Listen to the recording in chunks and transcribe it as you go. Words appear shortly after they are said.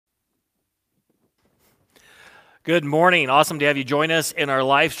Good morning. Awesome to have you join us in our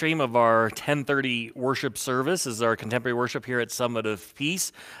live stream of our 10:30 worship service. This is our contemporary worship here at Summit of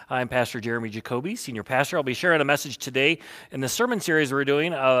Peace. I'm Pastor Jeremy Jacoby, senior pastor. I'll be sharing a message today in the sermon series we're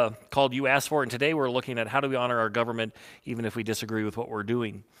doing called You Asked For It. And today we're looking at how do we honor our government even if we disagree with what we're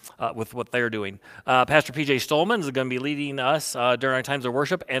doing, with what they're doing. Pastor PJ Stolman is going to be leading us during our times of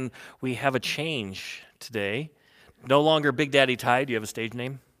worship, and we have a change today. No longer Big Daddy Ty. Do you have a stage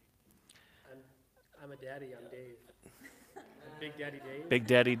name? I'm a daddy. I'm Dave. Big Daddy Dave. Big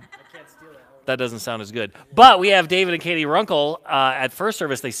Daddy. I can't steal that. That doesn't sound as good. But we have David and Katie Runkle. At first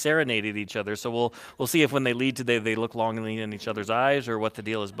service, they serenaded each other. So we'll see if when they lead today, they look longingly in each other's eyes or what the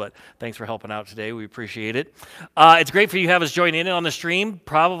deal is. But thanks for helping out today. We appreciate it. It's great for you to have us join in on the stream.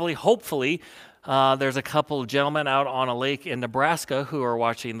 Probably, hopefully, there's a couple of gentlemen out on a lake in Nebraska who are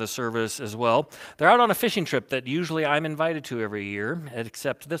watching the service as well. They're out on a fishing trip that usually I'm invited to every year,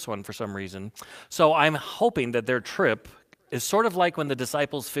 except this one for some reason. So I'm hoping that their trip is sort of like when the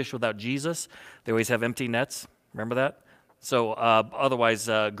disciples fish without Jesus. They always have empty nets. Remember that? So otherwise,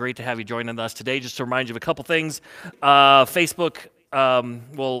 great to have you joining us today. Just to remind you of a couple things. Facebook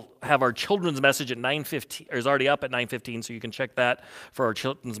we'll have our children's message at 9:15, or is already up at 9:15, so you can check that for our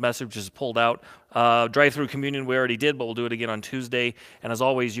children's message, which is pulled out. Drive-through communion we already did, but we'll do it again on Tuesday. And as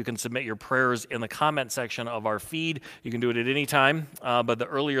always, you can submit your prayers in the comment section of our feed. You can do it at any time, but the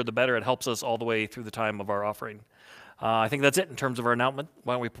earlier the better. It helps us all the way through the time of our offering. I think that's it in terms of our announcement.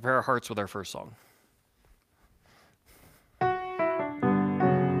 Why don't we prepare our hearts with our first song?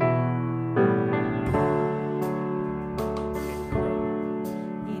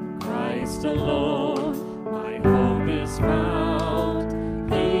 In Christ alone, my hope is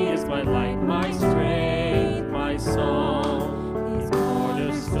found. He is my light, my strength, my song. His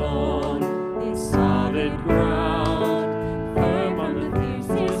cornerstone is solid ground, firm on the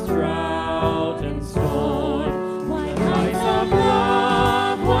fiercest drought and storm.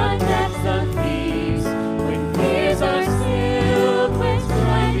 Love, what depths of peace, when fears are stilled, when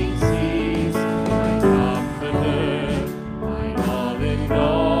striving cease. My comforter, my all in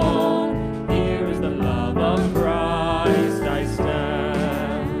all, here is the love of Christ I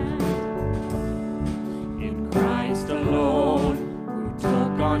stand. In Christ alone, who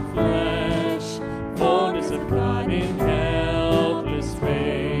took on flesh, fullness of God in helpless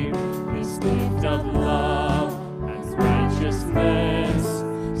babe, this gift of love, righteousness,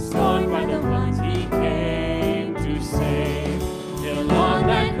 scorned by the ones he came to save. Till on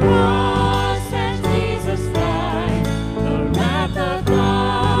that cross as Jesus died, the wrath of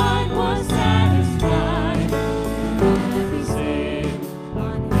God was satisfied. Every sin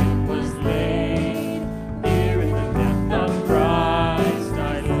on him was laid. Here in the depth of Christ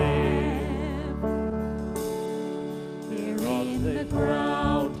I live. There on the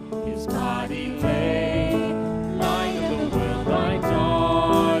ground his body lay,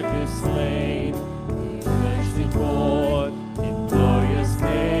 slain, flesh he bore in glorious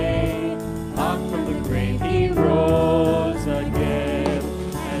day. Up from the grave he rose again,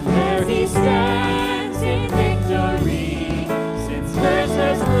 and there he stands in victory. Since curse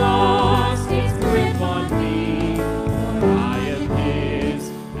has lost its grip on me, for I am his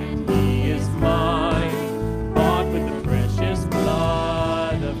and he is mine, bought with the precious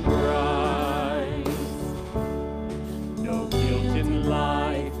blood of Christ. No guilt in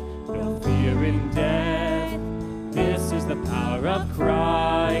life, no fear in death. This is the power of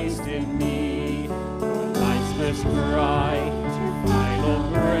Christ in me. For life's first cry to final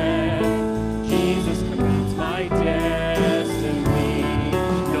breath, Jesus commands my destiny.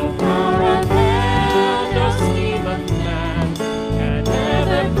 No power of hell, no scheme of man can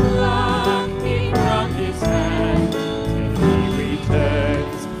ever pluck me from his hand. Till he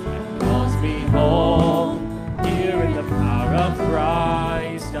returns and calls me home, here in the power of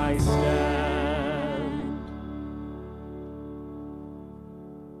Christ I stand.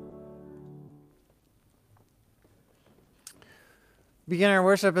 Begin our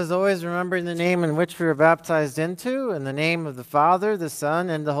worship as always, remembering the name in which we were baptized into, in the name of the Father, the Son,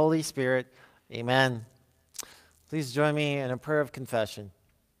 and the Holy Spirit. Amen. Please join me in a prayer of confession.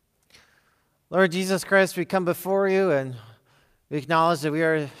 Lord Jesus Christ, we come before you and we acknowledge that we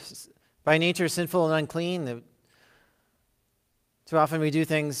are by nature sinful and unclean, that too often we do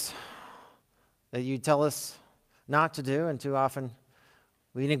things that you tell us not to do, and too often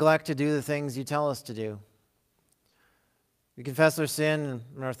we neglect to do the things you tell us to do. We confess our sin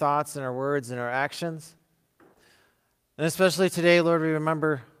in our thoughts and our words and our actions. And especially today, Lord, we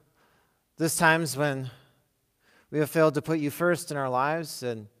remember those times when we have failed to put you first in our lives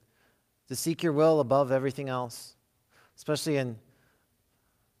and to seek your will above everything else, especially in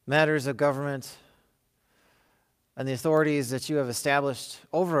matters of government, and the authorities that you have established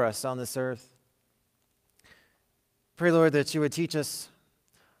over us on this earth. Pray, Lord, that you would teach us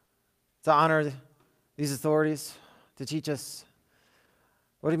to honor these authorities, to teach us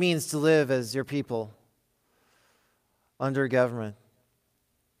what it means to live as your people under government.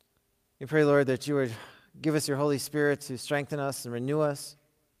 We pray, Lord, that you would give us your Holy Spirit to strengthen us and renew us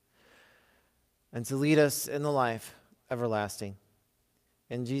and to lead us in the life everlasting.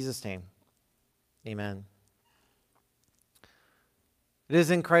 In Jesus' name, amen. It is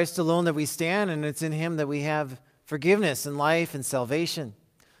in Christ alone that we stand, and it's in him that we have forgiveness and life and salvation.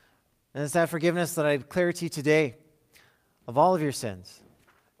 And it's that forgiveness that I declare to you today of all of your sins.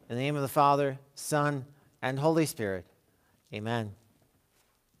 In the name of the Father, Son, and Holy Spirit, amen.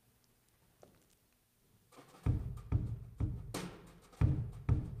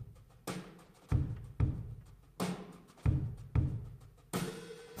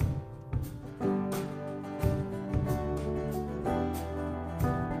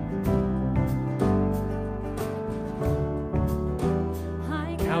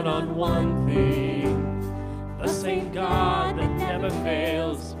 Count on one thing, the same God that never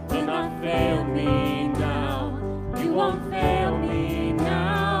fails will not fail me now. You won't fail me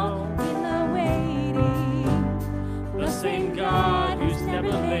now. In the waiting, The same God who's never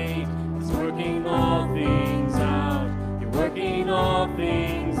late is working all things out. You're working all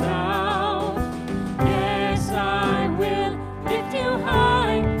things out. Yes, I will lift you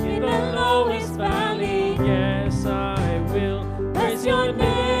high in the lowest valley. Yes, I will praise your name.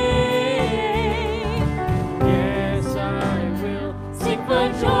 Yes, I will sing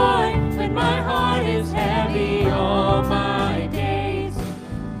for joy when my heart is heavy all my days.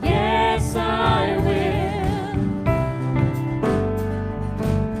 Yes, I will.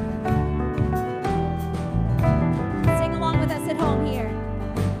 sing along with us at home here.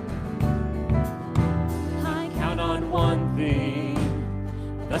 I Count on one thing,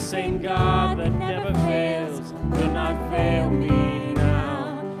 the same God that never fails will not fail me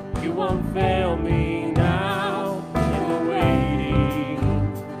now. You won't fail me now in the waiting.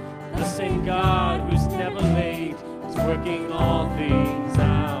 The same God who's never late is working all things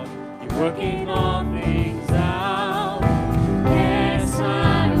out. You're working all things out. Yes,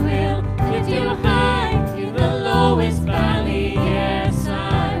 I will lift you high in the lowest valley. Yes,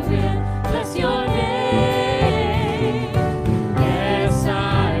 I will bless your name. Yes,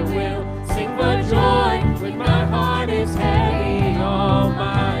 I will sing for joy when my heart is heavy all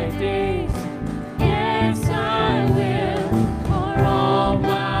my days. Yes, I will for all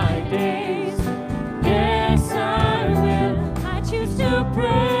my days. Yes, I will. I choose to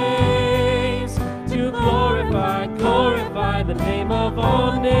praise, to glorify, glorify the name of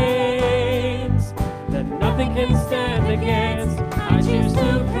all names that nothing can stand against. I choose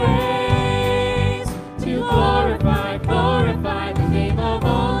to praise, to glorify, glorify the name of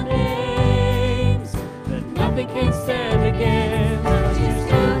all names that nothing can stand against. I choose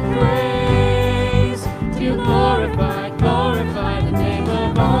to praise, to glorify, glorify the name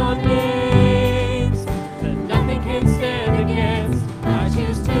of all names that nothing can stand against. I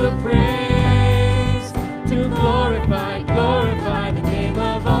choose to praise, to glorify, glorify the name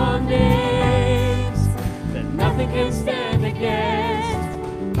of all names that nothing can stand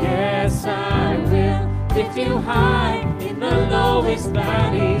against. Yes, I will lift you high in the lowest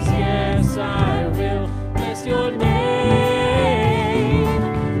valleys. Yes, I will bless your name.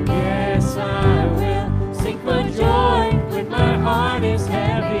 Yes, I will sing for joy when my heart is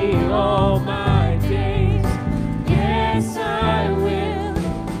heavy all my days. Yes, I will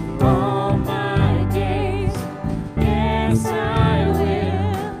for all my days. Yes, I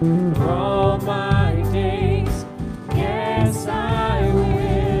will for all my days. Yes, I will.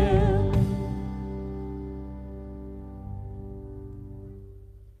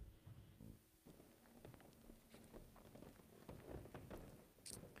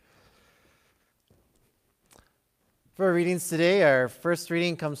 For our readings today, our first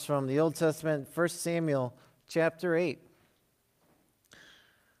reading comes from the Old Testament, 1 Samuel chapter 8.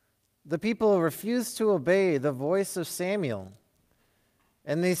 The people refused to obey the voice of Samuel,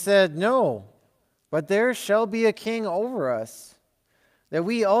 and they said, "No, but there shall be a king over us, that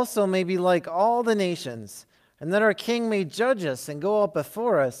we also may be like all the nations, and that our king may judge us and go up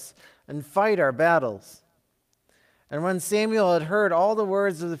before us and fight our battles." And when Samuel had heard all the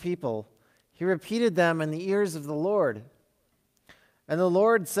words of the people, he repeated them in the ears of the Lord. And the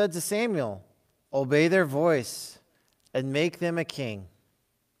Lord said to Samuel, "Obey their voice and make them a king."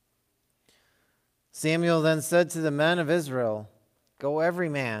 Samuel then said to the men of Israel, "Go every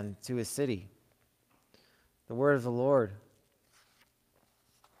man to his city." The word of the Lord.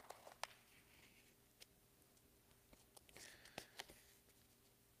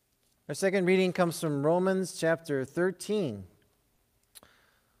 Our second reading comes from Romans chapter 13.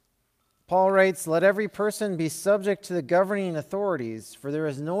 Paul writes, "Let every person be subject to the governing authorities, for there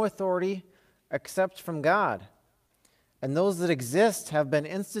is no authority except from God, and those that exist have been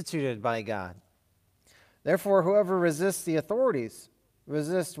instituted by God. Therefore, whoever resists the authorities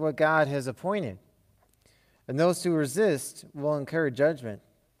resists what God has appointed, and those who resist will incur judgment.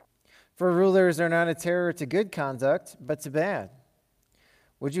 For rulers are not a terror to good conduct, but to bad.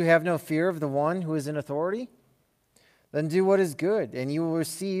 Would you have no fear of the one who is in authority? Then do what is good, and you will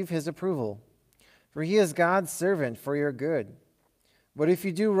receive his approval. For he is God's servant for your good. But if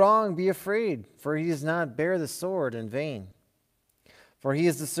you do wrong, be afraid, for he does not bear the sword in vain. For he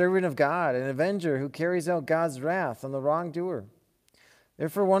is the servant of God, an avenger who carries out God's wrath on the wrongdoer.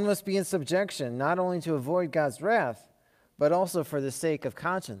 Therefore one must be in subjection, not only to avoid God's wrath, but also for the sake of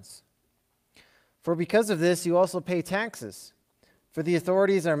conscience. For because of this you also pay taxes, for the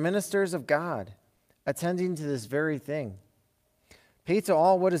authorities are ministers of God, attending to this very thing. Pay to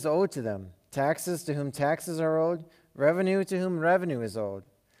all what is owed to them, taxes to whom taxes are owed, revenue to whom revenue is owed,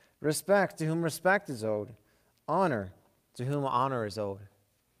 respect to whom respect is owed, honor to whom honor is owed."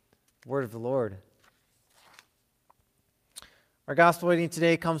 Word of the Lord. Our gospel reading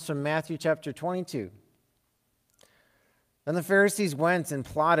today comes from Matthew chapter 22. Then the Pharisees went and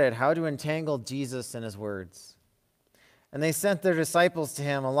plotted how to entangle Jesus in his words. And they sent their disciples to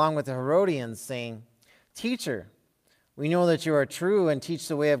him along with the Herodians, saying, "Teacher, we know that you are true and teach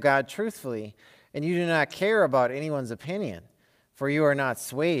the way of God truthfully, and you do not care about anyone's opinion, for you are not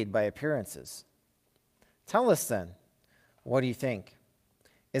swayed by appearances. Tell us then, what do you think?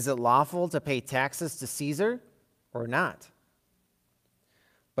 Is it lawful to pay taxes to Caesar or not?"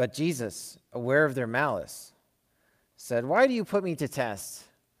 But Jesus, aware of their malice, said, "Why do you put me to test,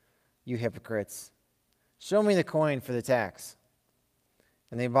 you hypocrites? Show me the coin for the tax."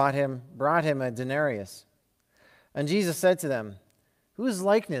 And they brought him a denarius. And Jesus said to them, "Whose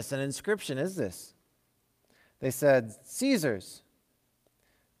likeness and inscription is this?" They said, "Caesar's."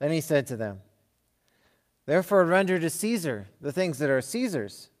 Then he said to them, "Therefore render to Caesar the things that are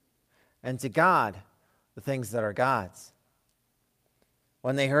Caesar's, and to God the things that are God's."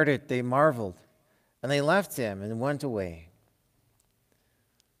 When they heard it, they marveled, and they left him and went away.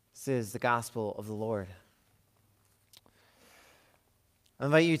 This is the gospel of the Lord. I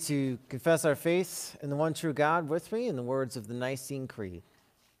invite you to confess our faith in the one true God with me in the words of the Nicene Creed.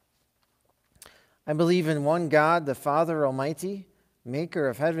 I believe in one God, the Father Almighty, maker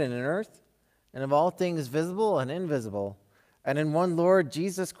of heaven and earth, and of all things visible and invisible, and in one Lord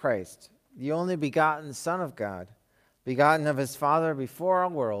Jesus Christ, the only begotten Son of God, begotten of his Father before all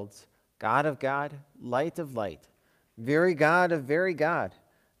worlds, God of God, light of light, very God of very God,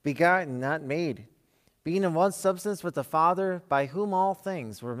 begotten, not made, being in one substance with the Father, by whom all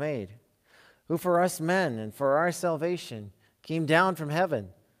things were made, who for us men and for our salvation came down from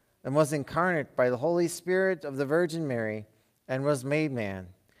heaven and was incarnate by the Holy Spirit of the Virgin Mary and was made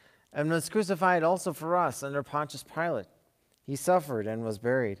man, and was crucified also for us under Pontius Pilate. He suffered and was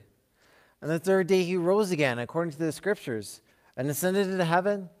buried. And the third day he rose again according to the Scriptures and ascended into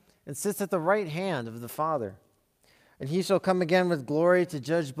heaven and sits at the right hand of the Father. And he shall come again with glory to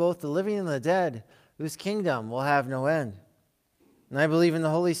judge both the living and the dead, whose kingdom will have no end. And I believe in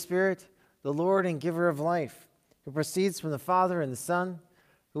the Holy Spirit, the Lord and giver of life, who proceeds from the Father and the Son,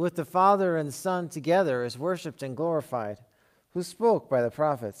 who with the Father and the Son together is worshipped and glorified, who spoke by the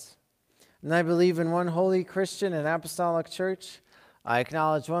prophets. And I believe in one holy Christian and apostolic church. I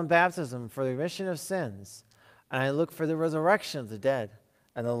acknowledge one baptism for the remission of sins, and I look for the resurrection of the dead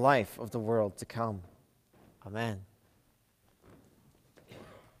and the life of the world to come. Amen.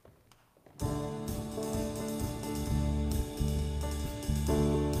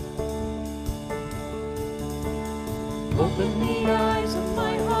 Open the eyes of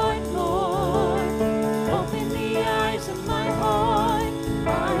my heart, Lord. Open the eyes of my heart.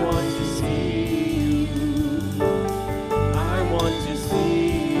 I want to see you. I want to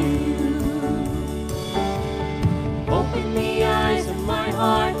see you. Open the eyes of my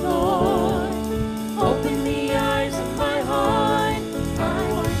heart, Lord. Open the eyes of my heart.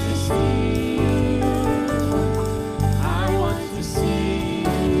 I want to see you. I want to see you.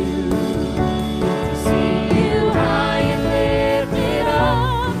 To see you high and lifted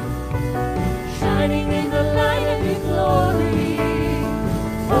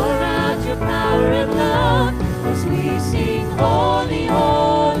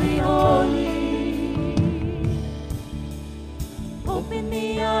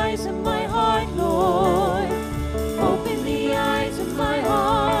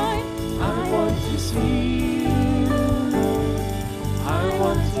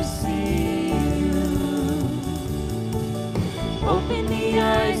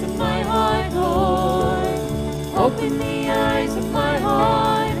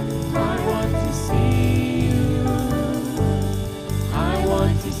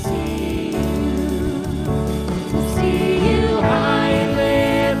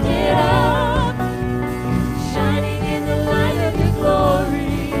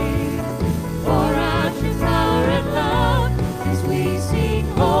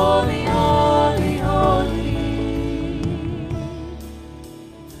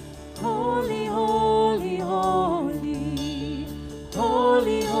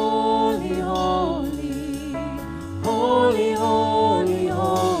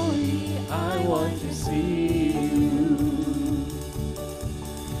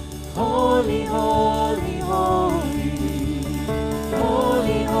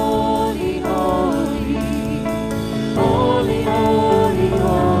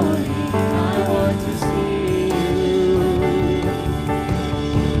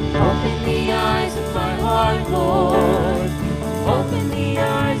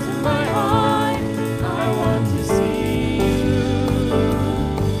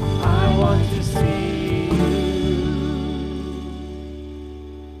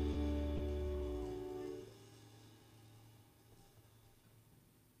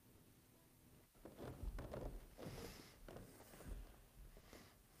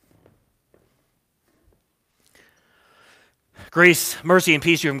Grace, mercy, and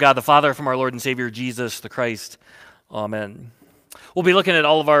peace to you from God the Father, from our Lord and Savior Jesus the Christ. Amen. We'll be looking at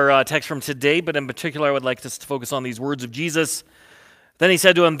all of our texts from today, but in particular, I would like us to focus on these words of Jesus. Then he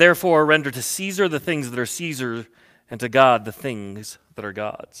said to him, "Therefore, render to Caesar the things that are Caesar, and to God the things that are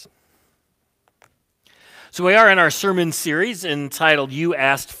God's." So we are in our sermon series entitled "You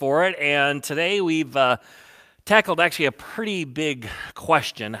Asked For It," and today we've tackled actually a pretty big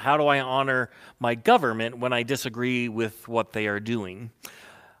question. How do I honor my government when I disagree with what they are doing?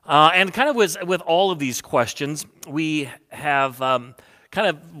 And kind of with all of these questions, we have kind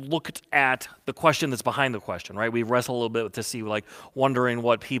of looked at the question that's behind the question, right? We wrestle a little bit to see, like, wondering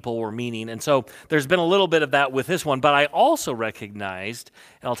what people were meaning. And so there's been a little bit of that with this one, but I also recognized,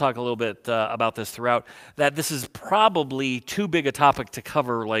 and I'll talk a little bit about this throughout, that this is probably too big a topic to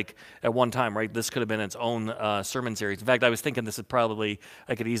cover, like, at one time, right? This could have been its own sermon series. In fact, I was thinking this would probably,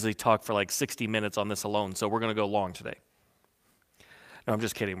 I could easily talk for like 60 minutes on this alone, so we're going to go long today. No, I'm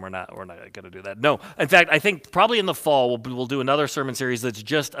just kidding. We're not going to do that. No, in fact, I think probably in the fall we'll do another sermon series that's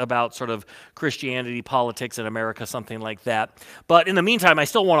just about sort of Christianity, politics in America, something like that. But in the meantime, I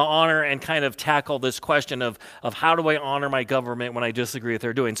still want to honor and kind of tackle this question of how do I honor my government when I disagree with what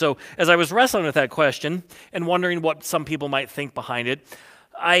they're doing. So as I was wrestling with that question and wondering what some people might think behind it,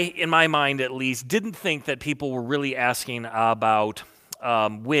 I, in my mind at least, didn't think that people were really asking about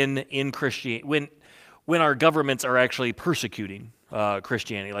when our governments are actually persecuting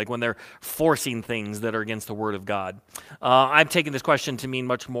Christianity, like when they're forcing things that are against the Word of God. I'm taking this question to mean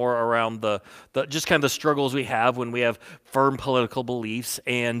much more around the just kind of the struggles we have when we have firm political beliefs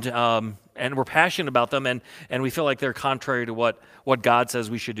and we're passionate about them and we feel like they're contrary to what God says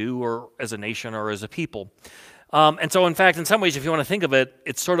we should do, or as a nation or as a people. And so, in fact, in some ways, if you want to think of it,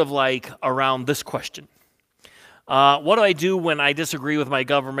 it's sort of like around this question. What do I do when I disagree with my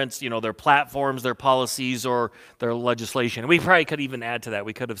government's, their platforms, their policies, or their legislation? And we probably could even add to that.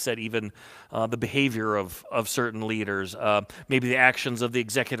 We could have said even the behavior of certain leaders, maybe the actions of the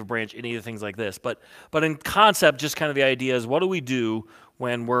executive branch, any of the things like this. But in concept, just kind of the idea is, what do we do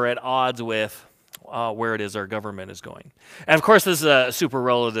when we're at odds with where it is our government is going? And of course, this is a super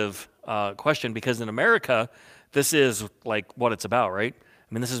relative question, because in America, this is like what it's about, right?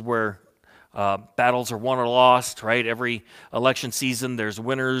 I mean, this is where battles are won or lost, right? Every election season, there's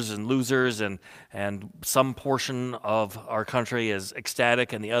winners and losers, and some portion of our country is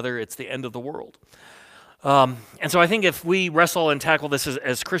ecstatic, and the other, it's the end of the world. And so I think if we wrestle and tackle this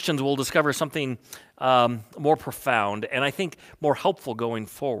as Christians, we'll discover something more profound, and I think more helpful going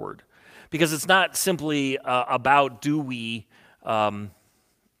forward. Because it's not simply about do we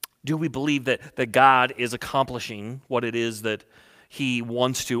believe that God is accomplishing what it is that He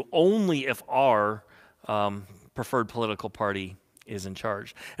wants to, only if our preferred political party is in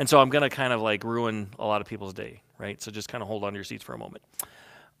charge. And so I'm going to kind of like ruin a lot of people's day, right? So just kind of hold on to your seats for a moment.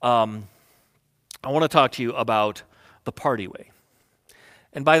 I want to talk to you about the party way.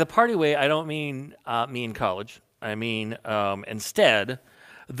 And by the party way, I don't mean me in college. I mean instead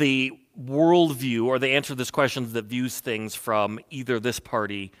the worldview, or the answer to this question that views things from either this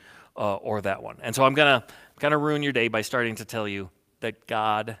party or that one. And so I'm going to ruin your day by starting to tell you that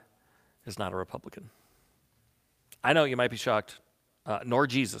God is not a Republican. I know you might be shocked, nor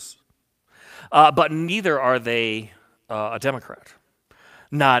Jesus. But neither are they a Democrat.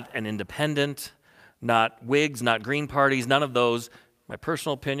 Not an independent, not Whigs, not Green parties, none of those. My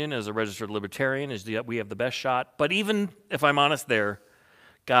personal opinion as a registered libertarian is that we have the best shot. But even if I'm honest there,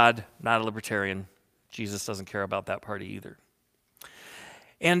 God, not a libertarian. Jesus doesn't care about that party either.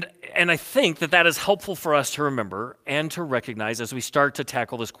 And I think that is helpful for us to remember and to recognize as we start to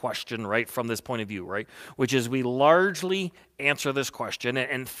tackle this question, right, from this point of view, right, which is we largely answer this question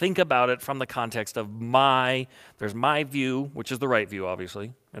and think about it from the context of there's my view, which is the right view,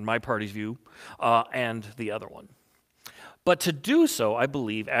 obviously, and my party's view, and the other one. But to do so, I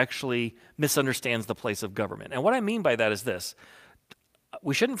believe, actually misunderstands the place of government. And what I mean by that is this.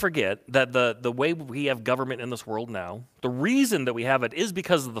 We shouldn't forget that the way we have government in this world now, the reason that we have it is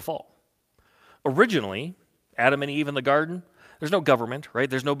because of the fall. Originally, Adam and Eve in the garden, there's no government, right?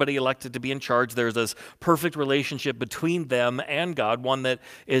 There's nobody elected to be in charge. There's this perfect relationship between them and God, one that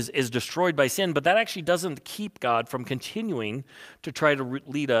is destroyed by sin, but that actually doesn't keep God from continuing to try to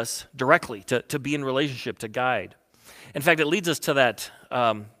lead us directly, to be in relationship, to guide. In fact, it leads us to that,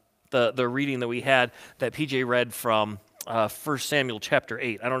 the reading that we had that PJ read from 1 Samuel chapter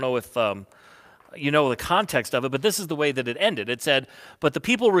 8. I don't know if you know the context of it, but this is the way that it ended. It said, "But the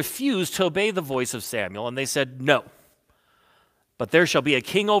people refused to obey the voice of Samuel, and they said, 'No, but there shall be a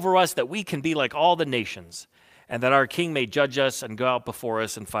king over us, that we can be like all the nations, and that our king may judge us and go out before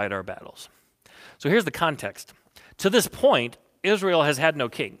us and fight our battles.'" So here's the context. To this point, Israel has had no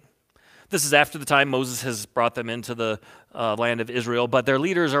king. This is after the time Moses has brought them into the land of Israel, but their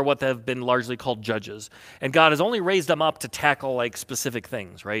leaders are what have been largely called judges. And God has only raised them up to tackle like specific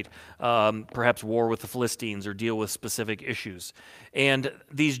things, right? Perhaps war with the Philistines or deal with specific issues. And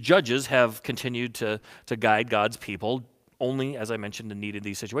these judges have continued to guide God's people only, as I mentioned, in need of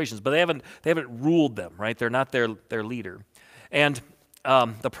these situations. But they haven't ruled them, right? They're not their leader. And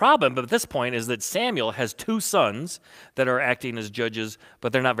the problem at this point is that Samuel has 2 sons that are acting as judges,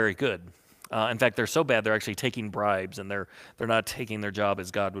 but they're not very good. In fact, they're so bad they're actually taking bribes, and they're not taking their job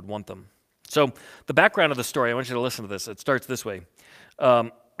as God would want them. So the background of the story, I want you to listen to this. It starts this way.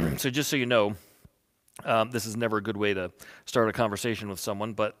 So just so you know, this is never a good way to start a conversation with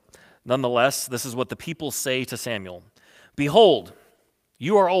someone, but nonetheless, this is what the people say to Samuel. Behold,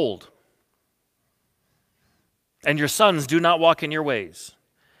 you are old, and your sons do not walk in your ways.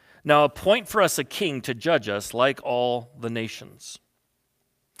 Now appoint for us a king to judge us like all the nations.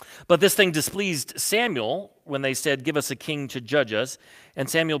 But this thing displeased Samuel when they said, give us a king to judge us. And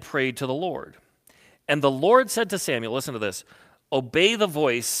Samuel prayed to the Lord. And the Lord said to Samuel, listen to this, obey the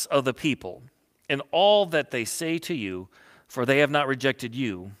voice of the people in all that they say to you, for they have not rejected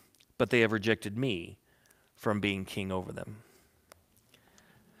you, but they have rejected me from being king over them.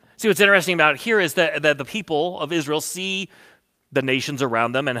 See, what's interesting about here is that the people of Israel see the nations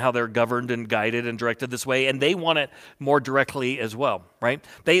around them and how they're governed and guided and directed this way, and they want it more directly as well, right?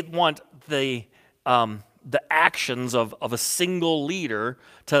 They want the actions of a single leader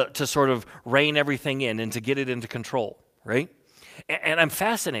to sort of rein everything in and to get it into control, right? And I'm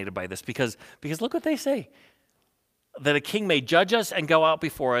fascinated by this because look what they say. That a king may judge us and go out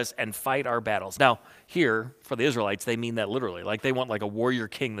before us and fight our battles. Now, here, for the Israelites, they mean that literally. Like they want like a warrior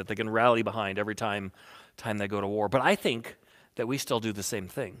king that they can rally behind every time they go to war. But I think that we still do the same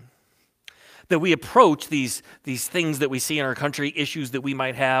thing. That we approach these things that we see in our country, issues that we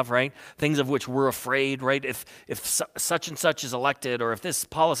might have, right? Things of which we're afraid, right? If such and such is elected or if this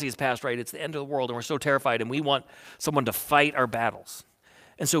policy is passed, right, it's the end of the world and we're so terrified and we want someone to fight our battles.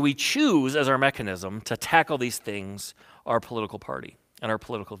 And so we choose as our mechanism to tackle these things our political party and our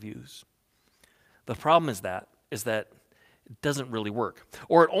political views. The problem is that it doesn't really work.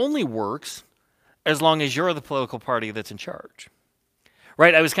 Or it only works as long as you're the political party that's in charge,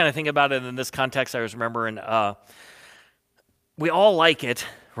 right? I was kind of thinking about it in this context. I was remembering we all like it,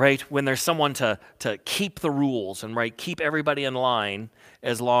 right, when there's someone to keep the rules and right keep everybody in line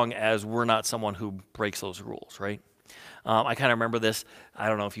as long as we're not someone who breaks those rules, right? I kind of remember this. I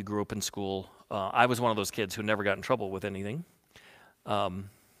don't know if you grew up in school. I was one of those kids who never got in trouble with anything.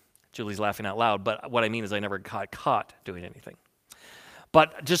 Julie's laughing out loud, but what I mean is I never got caught doing anything.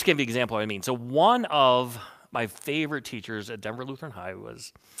 But just to give you an example of what I mean. So one of my favorite teachers at Denver Lutheran High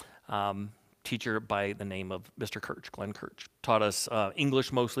was teacher by the name of Mr. Kirch, Glenn Kirch. Taught us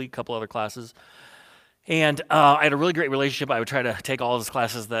English mostly, a couple other classes. And I had a really great relationship. I would try to take all of his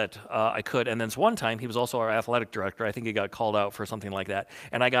classes that I could. And then one time, he was also our athletic director. I think he got called out for something like that.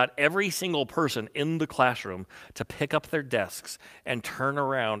 And I got every single person in the classroom to pick up their desks and turn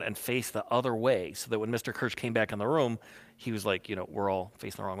around and face the other way so that when Mr. Kirch came back in the room, he was like, we're all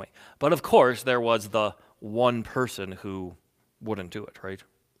facing the wrong way. But of course, there was the one person who wouldn't do it, right?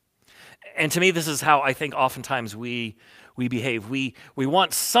 And to me, this is how I think oftentimes we behave. We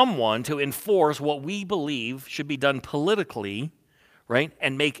want someone to enforce what we believe should be done politically, right?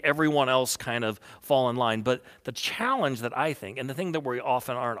 And make everyone else kind of fall in line. But the challenge that I think, and the thing that we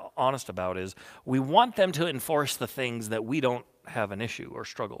often aren't honest about is we want them to enforce the things that we don't have an issue or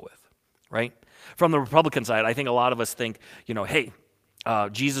struggle with, right? From the Republican side, I think a lot of us think, hey,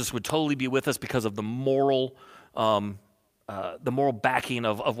 Jesus would totally be with us because of the moral backing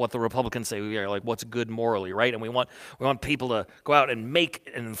of what the Republicans say, like what's good morally, right? And we want people to go out and make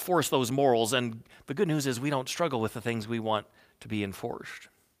and enforce those morals. And the good news is we don't struggle with the things we want to be enforced.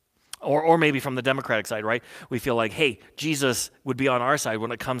 Or maybe from the Democratic side, right? We feel like, hey, Jesus would be on our side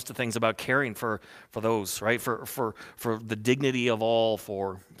when it comes to things about caring for those, right? For the dignity of all,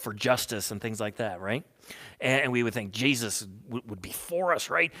 for justice and things like that, right? And we would think Jesus would be for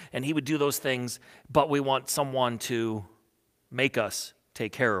us, right? And he would do those things, but we want someone to make us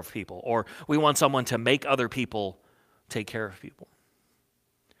take care of people, or we want someone to make other people take care of people.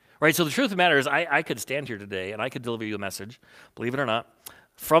 Right? So the truth of the matter is I could stand here today and I could deliver you a message, believe it or not,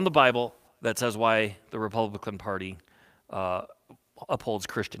 from the Bible that says why the Republican Party upholds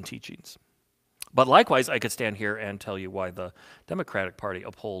Christian teachings. But likewise, I could stand here and tell you why the Democratic Party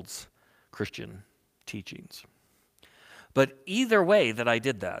upholds Christian teachings. But either way that I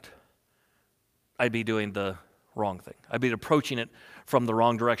did that, I'd be doing the wrong thing. I'd be approaching it from the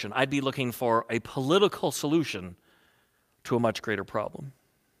wrong direction. I'd be looking for a political solution to a much greater problem.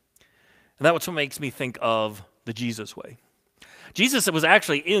 And that's what makes me think of the Jesus way. Jesus was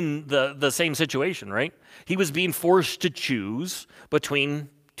actually in the same situation, right? He was being forced to choose between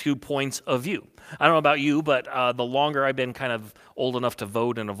 2 points of view. I don't know about you, but the longer I've been kind of old enough to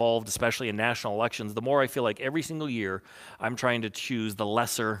vote and evolved, especially in national elections, the more I feel like every single year I'm trying to choose the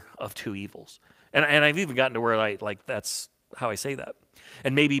lesser of 2 evils. And I've even gotten to where that's how I say that.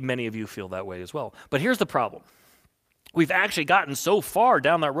 And maybe many of you feel that way as well. But here's the problem. We've actually gotten so far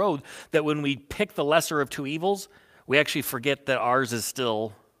down that road that when we pick the lesser of 2 evils, we actually forget that ours is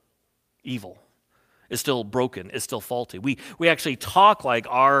still evil, is still broken, is still faulty. We actually talk like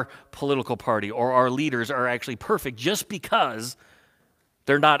our political party or our leaders are actually perfect just because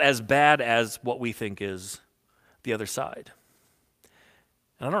they're not as bad as what we think is the other side.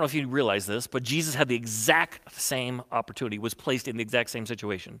 And I don't know if you realize this, but Jesus had the exact same opportunity, was placed in the exact same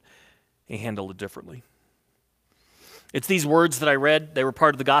situation. He handled it differently. It's these words that I read. They were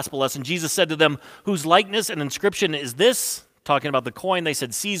part of the gospel lesson. Jesus said to them, "Whose likeness and inscription is this?" Talking about the coin, they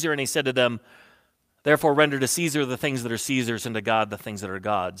said, "Caesar." And he said to them, "Therefore render to Caesar the things that are Caesar's, and to God the things that are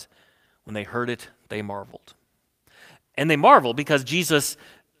God's." When they heard it, they marveled. And they marveled because Jesus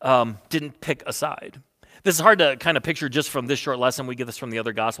didn't pick a side. This is hard to kind of picture just from this short lesson. We get this from the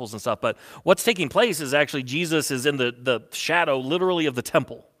other gospels and stuff. But what's taking place is actually Jesus is in the shadow, literally, of the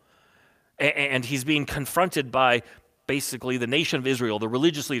temple. And he's being confronted by basically the nation of Israel, the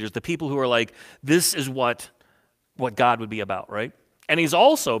religious leaders, the people who are like, this is what God would be about, right? And he's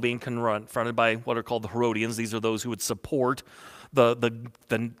also being confronted by what are called the Herodians. These are those who would support the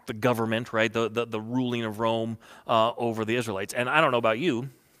government, right? The ruling of Rome over the Israelites. And I don't know about you,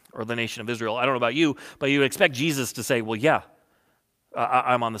 or the nation of Israel, I don't know about you, but you would expect Jesus to say, well, yeah,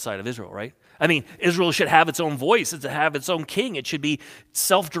 I'm on the side of Israel, right? I mean, Israel should have its own voice. It should have its own king. It should be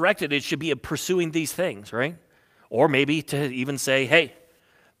self-directed. It should be pursuing these things, right? Or maybe to even say, hey,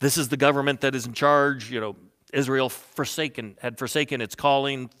 this is the government that is in charge. Israel had forsaken its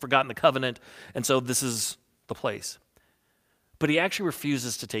calling, forgotten the covenant, and so this is the place. But he actually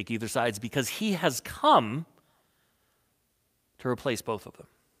refuses to take either sides because he has come to replace both of them,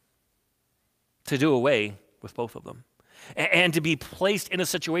 to do away with both of them, and to be placed in a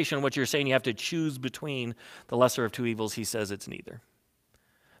situation in which you're saying you have to choose between the lesser of 2 evils. He says it's neither.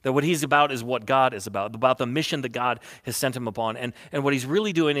 That what he's about is what God is about the mission that God has sent him upon. And what he's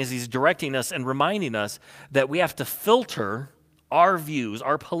really doing is he's directing us and reminding us that we have to filter our views,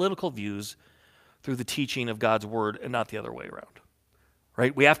 our political views, through the teaching of God's word and not the other way around.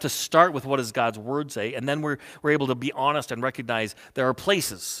 Right? We have to start with what does God's word say, and then we're able to be honest and recognize there are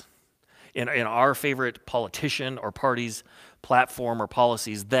places in our favorite politician or party's platform or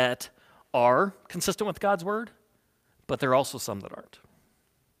policies that are consistent with God's word, but there are also some that aren't.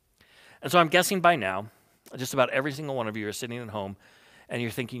 And so I'm guessing by now, just about every single one of you are sitting at home and you're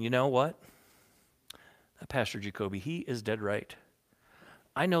thinking, you know what? Pastor Jacoby, he is dead right.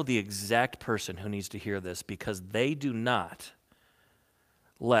 I know the exact person who needs to hear this because they do not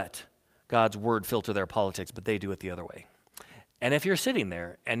let God's word filter their politics, but they do it the other way. And if you're sitting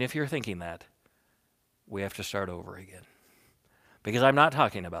there and if you're thinking that, we have to start over again. Because I'm not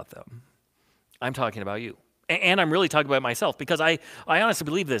talking about them. I'm talking about you. And I'm really talking about myself because I honestly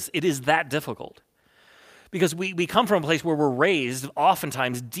believe this. It is that difficult. Because we come from a place where we're raised,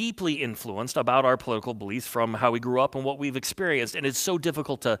 oftentimes deeply influenced about our political beliefs from how we grew up and what we've experienced. And it's so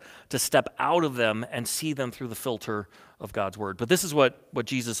difficult to step out of them and see them through the filter of God's word. But this is what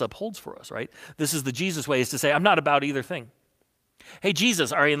Jesus upholds for us, right? This is the Jesus way, is to say, I'm not about either thing. Hey,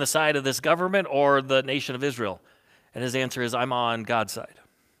 Jesus, are you on the side of this government or the nation of Israel? And his answer is, I'm on God's side.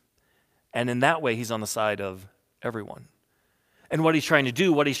 And in that way, he's on the side of everyone. And what he's trying to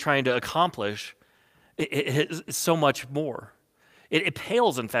do, what he's trying to accomplish, it is so much more. It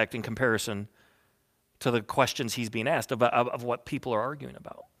pales, in fact, in comparison to the questions he's being asked of what people are arguing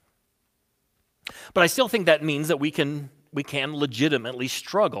about. But I still think that means that we can legitimately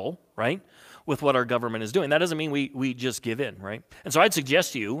struggle, right, with what our government is doing. That doesn't mean we just give in, right? And so I'd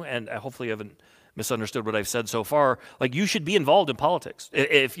suggest to you, and hopefully you haven't misunderstood what I've said so far, like you should be involved in politics.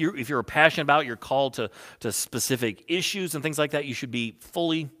 If you're passionate about, you're called to specific issues and things like that, you should be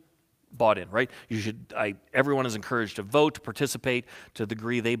fully bought in, right? Everyone is encouraged to vote, to participate to the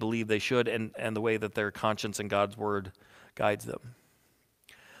degree they believe they should and the way that their conscience and God's word guides them.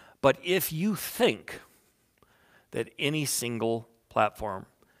 But if you think that any single platform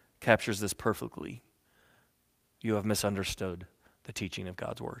captures this perfectly, you have misunderstood the teaching of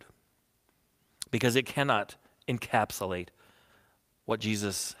God's word. Because it cannot encapsulate what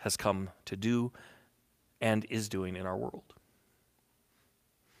Jesus has come to do and is doing in our world.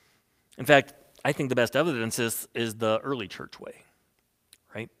 In fact, I think the best evidence is the early church way,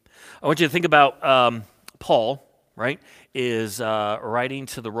 right? I want you to think about Paul, right, is writing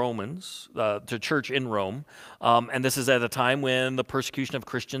to the Romans, to church in Rome, and this is at a time when the persecution of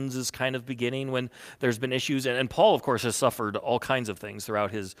Christians is kind of beginning, when there's been issues, and Paul, of course, has suffered all kinds of things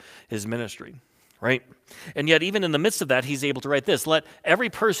throughout his ministry, right? And yet, even in the midst of that, he's able to write this: "Let every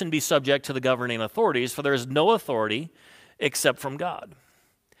person be subject to the governing authorities, for there is no authority except from God,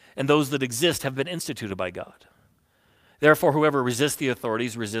 and those that exist have been instituted by God. Therefore, whoever resists the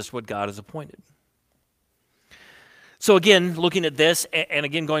authorities resists what God has appointed." So again, looking at this, and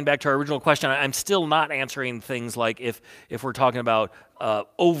again, going back to our original question, I'm still not answering things like if we're talking about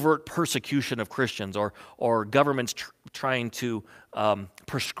overt persecution of Christians or governments trying to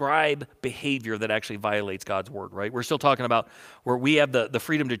prescribe behavior that actually violates God's word, right? We're still talking about where we have the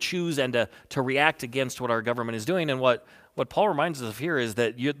freedom to choose and to react against what our government is doing. And what Paul reminds us of here is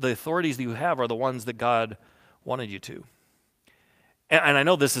that the authorities that you have are the ones that God wanted you to. And I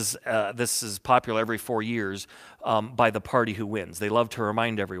know this is popular every 4 years by the party who wins. They love to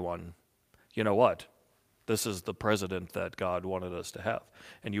remind everyone, you know what? This is the president that God wanted us to have,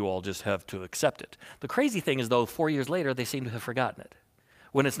 and you all just have to accept it. The crazy thing is, though, 4 years later, they seem to have forgotten it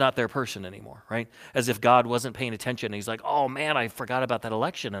when it's not their person anymore, right? As if God wasn't paying attention. He's like, oh, man, I forgot about that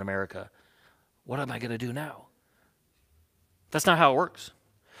election in America. What am I going to do now? That's not how it works.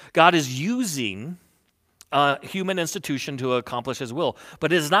 God is using a human institution to accomplish his will,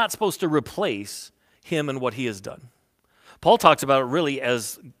 but it is not supposed to replace him and what he has done. Paul talks about it really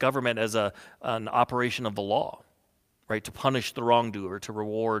as government as an operation of the law, right? To punish the wrongdoer, to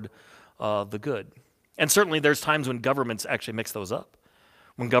reward the good. And certainly there's times when governments actually mix those up,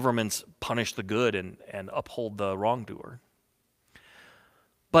 when governments punish the good and uphold the wrongdoer.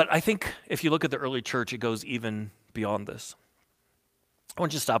 But I think if you look at the early church, it goes even beyond this. I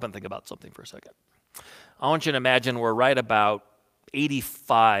want you to stop and think about something for a second. I want you to imagine we're right about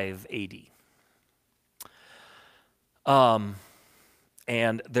 85 AD.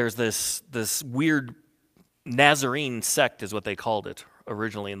 And there's this weird Nazarene sect is what they called it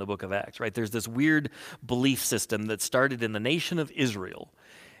originally in the book of Acts, right? There's this weird belief system that started in the nation of Israel.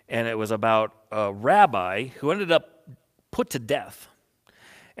 And it was about a rabbi who ended up put to death.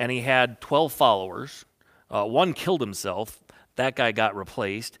 And he had 12 followers. One killed himself. That guy got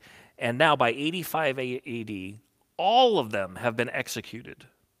replaced. And now by 85 AD, all of them have been executed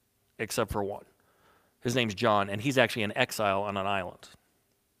except for one. His name's John, and he's actually in exile on an island.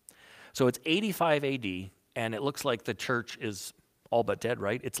 So it's 85 AD, and it looks like the church is all but dead,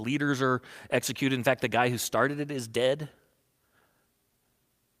 right? Its leaders are executed. In fact, the guy who started it is dead.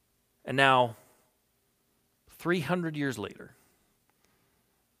 And now, 300 years later,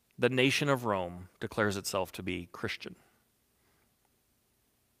 the nation of Rome declares itself to be Christian.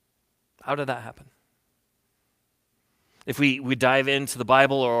 How did that happen? If we dive into the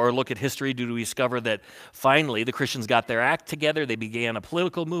Bible or look at history, do we discover that finally the Christians got their act together? They began a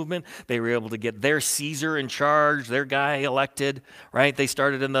political movement. They were able to get their Caesar in charge, their guy elected, right? They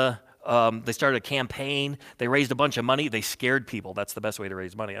started they started a campaign. They raised a bunch of money. They scared people. That's the best way to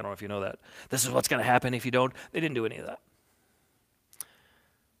raise money. I don't know if you know that. This is what's going to happen if you don't. They didn't do any of that.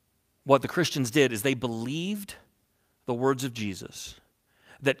 What the Christians did is they believed the words of Jesus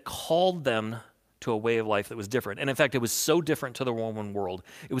that called them to a way of life that was different. And in fact, it was so different to the Roman world.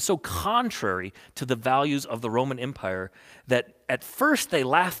 It was so contrary to the values of the Roman Empire that at first they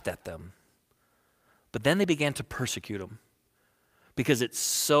laughed at them, but then they began to persecute them because it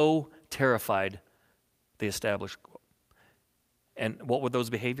so terrified the established. And what were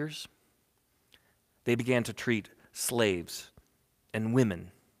those behaviors? They began to treat slaves and women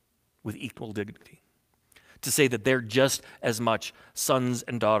with equal dignity, to say that they're just as much sons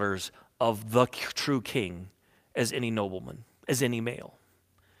and daughters of the true king as any nobleman, as any male.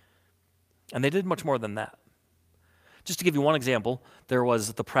 And they did much more than that. Just to give you one example, there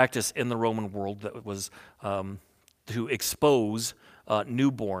was the practice in the Roman world that was to expose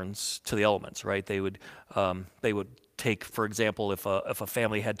newborns to the elements, right? They would take, for example, if a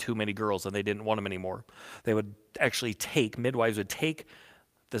family had too many girls and they didn't want them anymore, they would actually midwives would take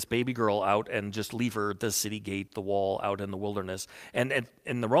this baby girl out and just leave her at the city gate, the wall, out in the wilderness. And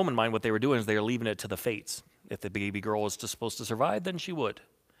in the Roman mind, what they were doing is they were leaving it to the fates. If the baby girl was supposed to survive, then she would.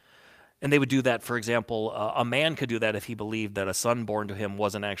 And they would do that, for example, a man could do that if he believed that a son born to him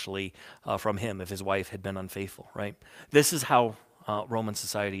wasn't actually from him, if his wife had been unfaithful, right? This is how Roman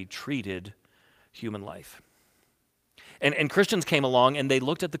society treated human life. And Christians came along and they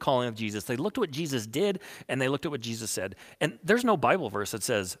looked at the calling of Jesus. They looked at what Jesus did and they looked at what Jesus said. And there's no Bible verse that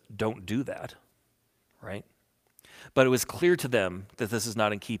says, don't do that, right? But it was clear to them that this is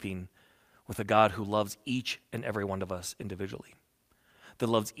not in keeping with a God who loves each and every one of us individually, that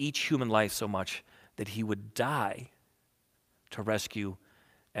loves each human life so much that he would die to rescue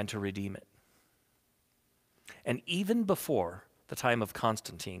and to redeem it. And even before the time of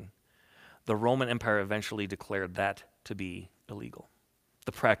Constantine, the Roman Empire eventually declared that to be illegal,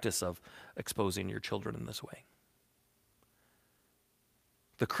 the practice of exposing your children in this way.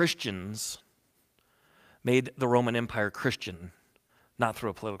 The Christians made the Roman Empire Christian not through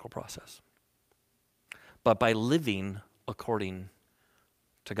a political process, but by living according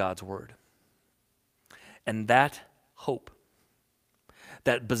to God's word. And that hope,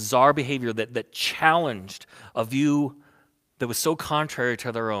 that bizarre behavior that challenged a view that was so contrary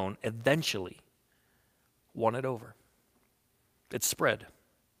to their own, eventually won it over. It spread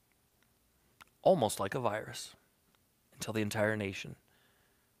almost like a virus until the entire nation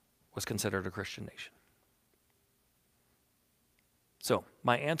was considered a Christian nation. So,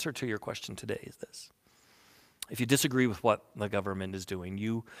 my answer to your question today is this. If you disagree with what the government is doing,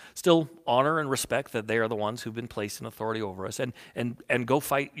 you still honor and respect that they are the ones who've been placed in authority over us, and go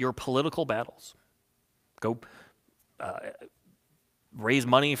fight your political battles. Go raise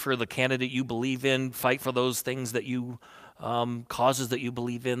money for the candidate you believe in, fight for those things that you, causes that you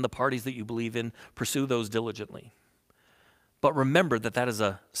believe in, the parties that you believe in, pursue those diligently. But remember that that is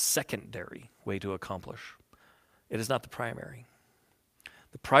a secondary way to accomplish. It is not the primary.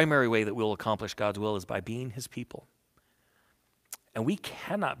 The primary way that we'll accomplish God's will is by being his people. And we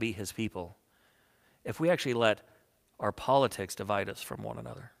cannot be his people if we actually let our politics divide us from one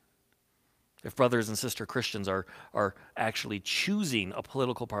another. If brothers and sister Christians are actually choosing a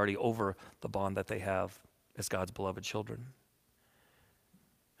political party over the bond that they have as God's beloved children.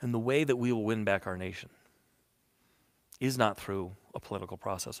 And the way that we will win back our nation is not through a political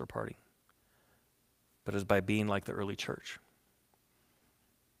process or party, but is by being like the early church,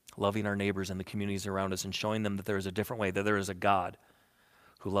 loving our neighbors and the communities around us and showing them that there is a different way, that there is a God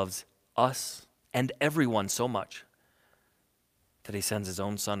who loves us and everyone so much that he sends his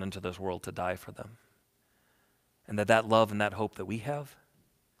own son into this world to die for them. And that love and that hope that we have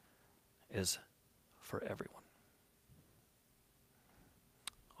is for everyone.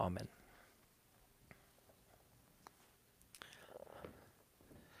 Amen.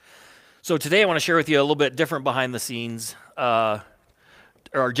 So today I want to share with you a little bit different behind the scenes,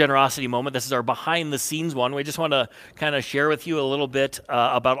 our generosity moment. This is our behind the scenes one. We just want to kind of share with you a little bit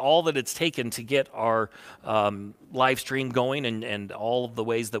about all that it's taken to get our live stream going and all of the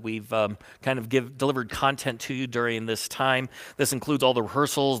ways that we've kind of delivered content to you during this time. This includes all the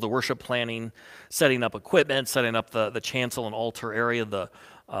rehearsals, the worship planning, setting up equipment, setting up the chancel and altar area, the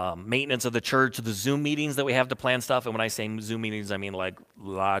maintenance of the church, the Zoom meetings that we have to plan stuff. And when I say Zoom meetings, I mean like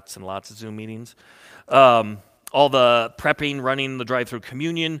lots and lots of Zoom meetings. All the prepping, running the drive-through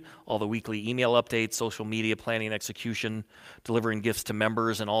communion, all the weekly email updates, social media planning, execution, delivering gifts to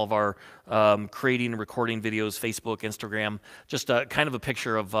members, and all of our creating and recording videos, Facebook, Instagram, just kind of a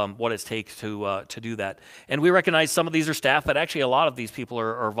picture of what it takes to do that. And we recognize some of these are staff, but actually a lot of these people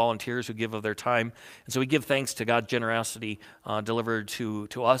are volunteers who give of their time. And so we give thanks to God's generosity delivered to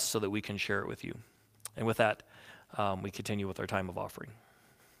us so that we can share it with you. And with that, we continue with our time of offering.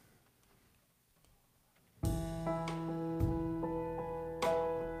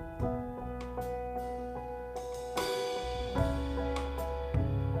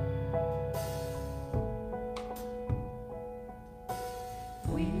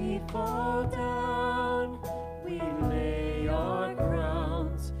 Fall down, we lay our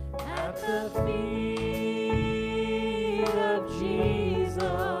crowns at the feet of Jesus.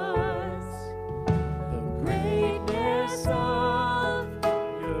 The greatness of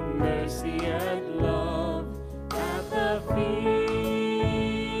your mercy and love at the feet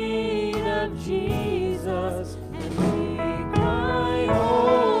of Jesus. And we cry,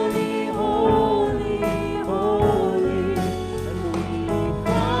 holy, holy, holy. And we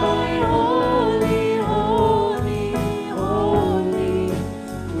cry, holy, holy, holy.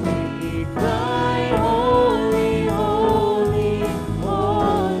 We cry, holy, holy,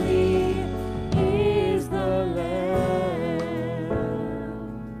 holy is the Lamb.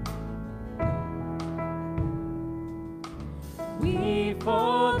 We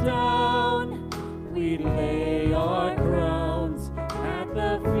fall down, we lay our crowns at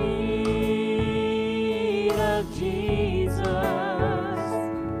the feet of Jesus.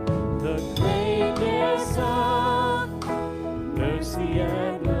 The greatness of mercy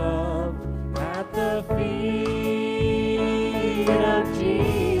and love at the feet of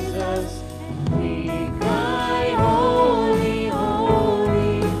Jesus. We cry, holy,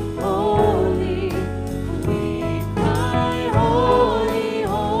 holy, holy. We cry, holy,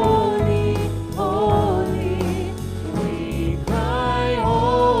 holy,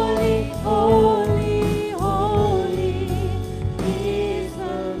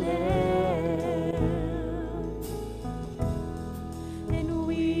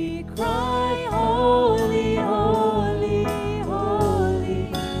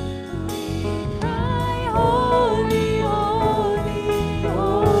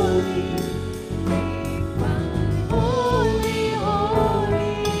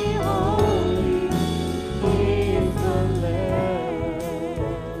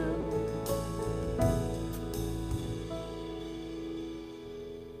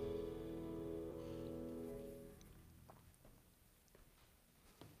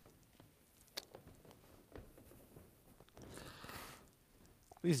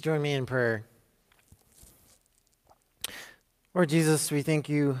 Please join me in prayer. Lord Jesus, we thank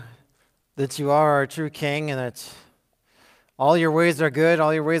you that you are our true King and that all your ways are good,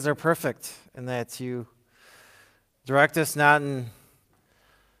 all your ways are perfect, and that you direct us not in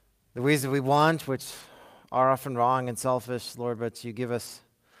the ways that we want, which are often wrong and selfish, Lord, but you give us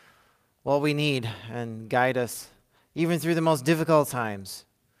what we need and guide us, even through the most difficult times,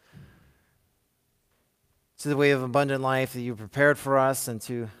 to the way of abundant life that you prepared for us and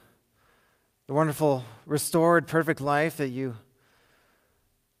to the wonderful, restored, perfect life that you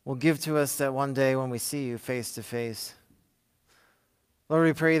will give to us that one day when we see you face to face. Lord,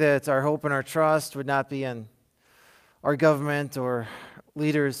 we pray that our hope and our trust would not be in our government or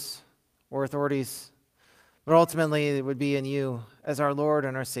leaders or authorities, but ultimately it would be in you as our Lord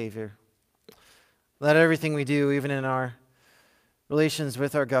and our Savior. Let everything we do, even in our relations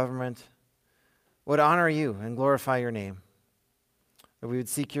with our government, would honor you and glorify your name, that we would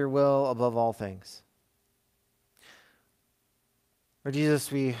seek your will above all things. Lord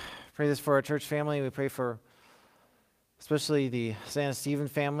Jesus, we pray this for our church family. We pray for especially the Santa Stephen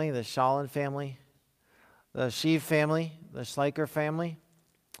family, the Shalin family, the Sheev family, the Schleicher family,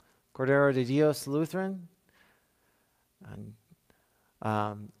 Cordero de Dios Lutheran, and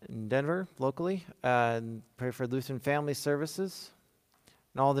in Denver, locally. And pray for Lutheran Family Services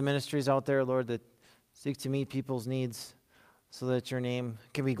and all the ministries out there, Lord, that seek to meet people's needs so that your name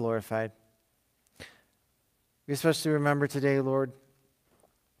can be glorified. We especially remember today, Lord,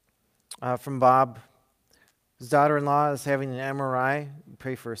 from Bob, his daughter-in-law is having an MRI. We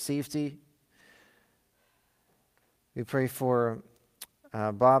pray for safety. We pray for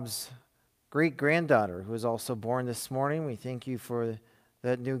Bob's great-granddaughter, who was also born this morning. We thank you for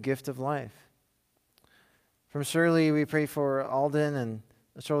that new gift of life. From Shirley, we pray for Alden and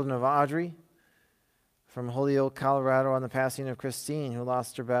the children of Audrey. From Holyoke, Colorado, on the passing of Christine, who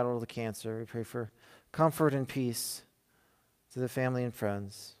lost her battle with cancer. We pray for comfort and peace to the family and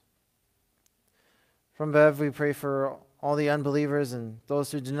friends. From Bev, we pray for all the unbelievers and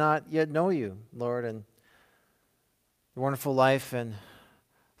those who do not yet know you, Lord, and the wonderful life and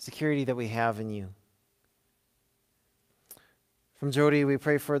security that we have in you. From Jody, we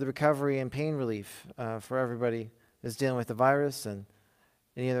pray for the recovery and pain relief for everybody who's dealing with the virus and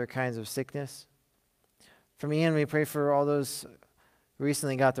any other kinds of sickness. From Ian, we pray for all those who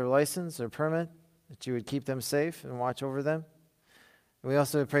recently got their license or permit, that you would keep them safe and watch over them. And we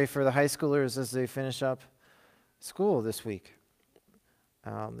also pray for the high schoolers as they finish up school this week,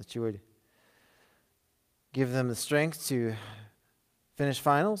 that you would give them the strength to finish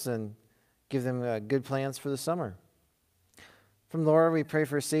finals and give them good plans for the summer. From Laura, we pray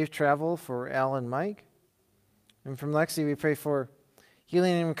for safe travel for Al and Mike. And from Lexi, we pray for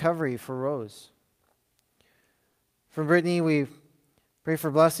healing and recovery for Rose. From Brittany, we pray for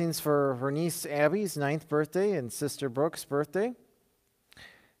blessings for her niece Abby's 9th birthday and sister Brooke's birthday,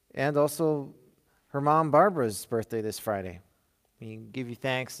 and also her mom Barbara's birthday this Friday. We give you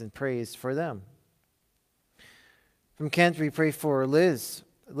thanks and praise for them. From Kent, we pray for Liz's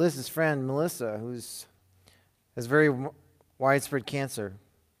friend Melissa, who has very widespread cancer.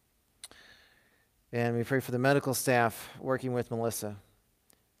 And we pray for the medical staff working with Melissa,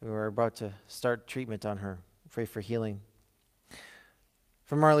 who are about to start treatment on her. Pray for healing.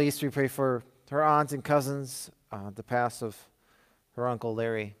 From Marlise, we pray for her aunt and cousins, the pass of her uncle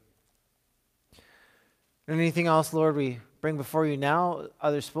Larry. And anything else, Lord, we bring before you now,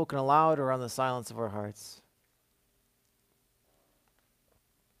 either spoken aloud or on the silence of our hearts.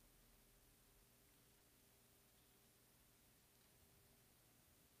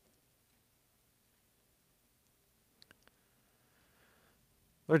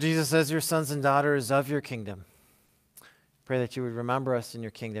 Lord Jesus, as your sons and daughters of your kingdom, pray that you would remember us in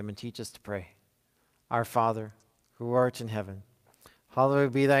your kingdom and teach us to pray. Our Father, who art in heaven,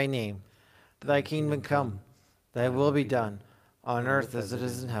 hallowed be thy name. Thy kingdom come, thy will be done, on earth as it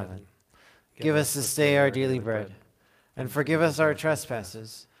is in heaven. Give us this day our daily bread, and forgive us our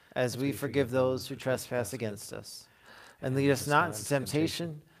trespasses, as we forgive those who trespass against us. And lead us not into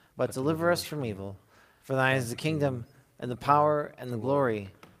temptation, but deliver us from evil. For thine is the kingdom, and the power, and the glory,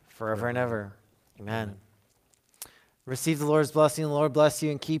 forever and ever. Amen. Receive the Lord's blessing. The Lord bless you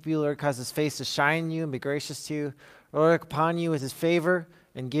and keep you. The Lord cause his face to shine on you and be gracious to you. The Lord look upon you with his favor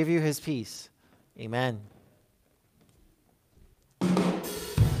and give you his peace. Amen.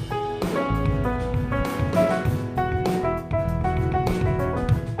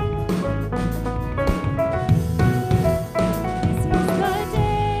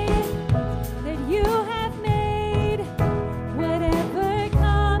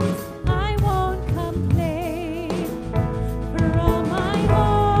 For all my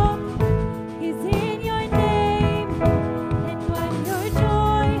home.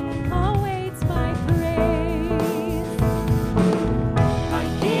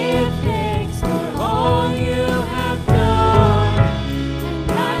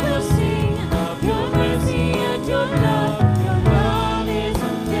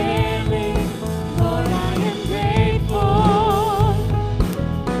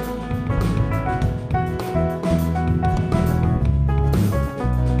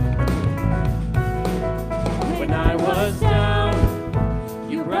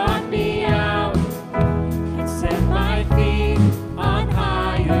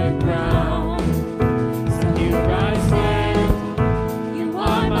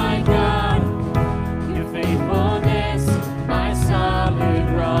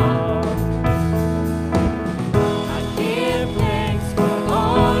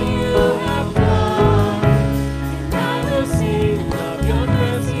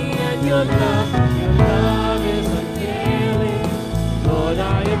 Lord,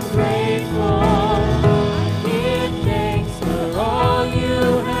 I am grateful. I give thanks for all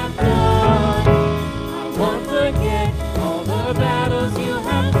you have done. I won't forget all the battles you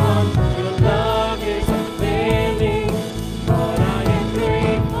have won. Your love is unfailing. Lord, I am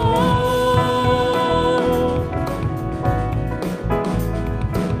grateful.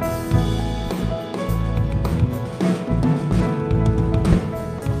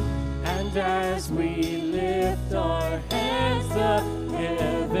 And as we lift our hands, the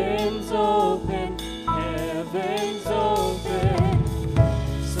heavens open, heavens open.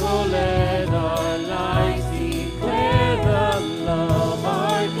 So let our lives declare the love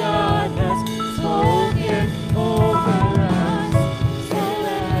our God has spoken over us. So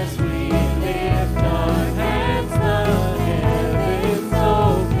as we lift our hands, the heavens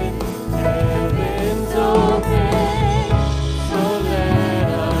open, heavens open. So let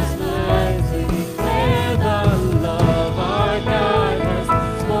us live to declare the love our God has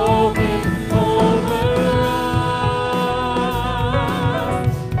spoken over us.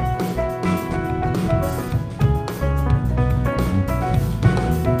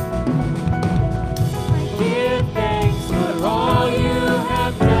 I give thanks for all you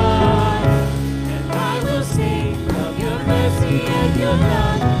have done, and I will sing of your mercy and your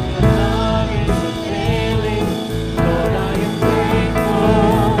love. Your love is unfailing. Lord, I am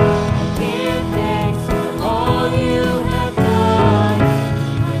grateful. I give thanks for all you have done.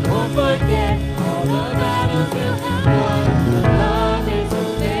 I won't forget all the battles you have won. Your love is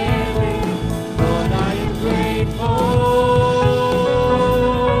unfailing. Lord, I am grateful.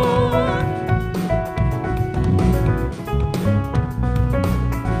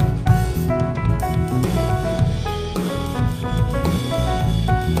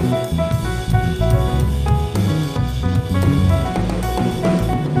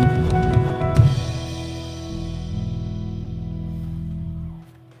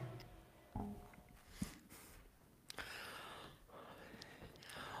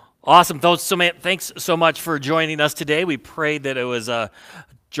 Awesome. Thanks so much for joining us today. We pray that it was a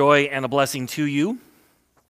joy and a blessing to you.